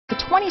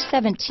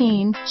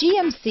2017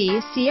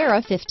 GMC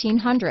Sierra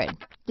 1500.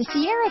 The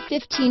Sierra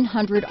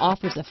 1500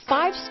 offers a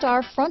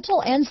 5-star frontal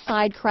and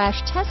side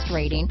crash test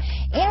rating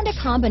and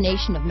a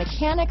combination of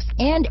mechanics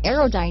and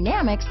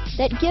aerodynamics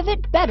that give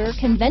it better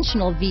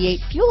conventional V8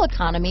 fuel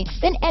economy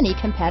than any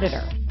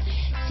competitor.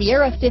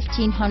 Sierra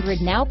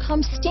 1500 now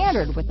comes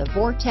standard with a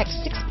Vortex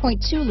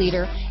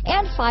 6.2-liter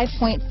and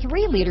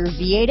 5.3-liter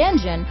V8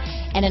 engine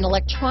and an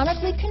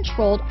electronically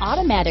controlled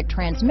automatic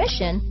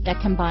transmission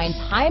that combines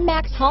high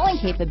max hauling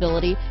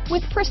capability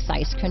with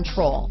precise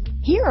control.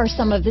 Here are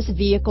some of this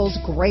vehicle's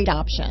great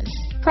options: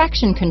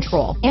 traction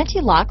control,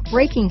 anti-lock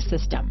braking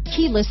system,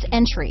 keyless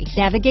entry,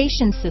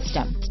 navigation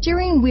system,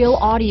 steering wheel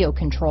audio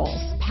controls,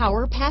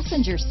 power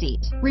passenger seat,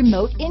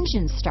 remote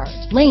engine start,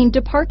 lane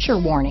departure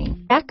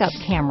warning, backup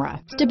camera,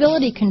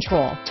 stability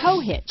control, tow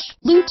hitch,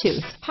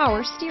 Bluetooth,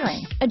 power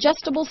steering,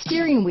 adjustable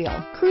steering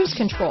wheel, cruise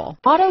control,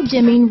 auto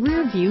dimming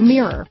rear view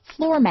mirror,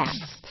 floor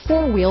mats,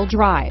 4-wheel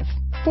drive,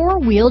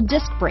 4-wheel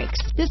disc brakes.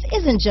 This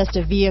isn't just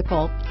a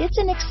vehicle, it's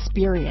an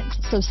experience.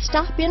 So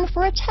stop in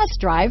for a test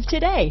drive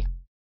today.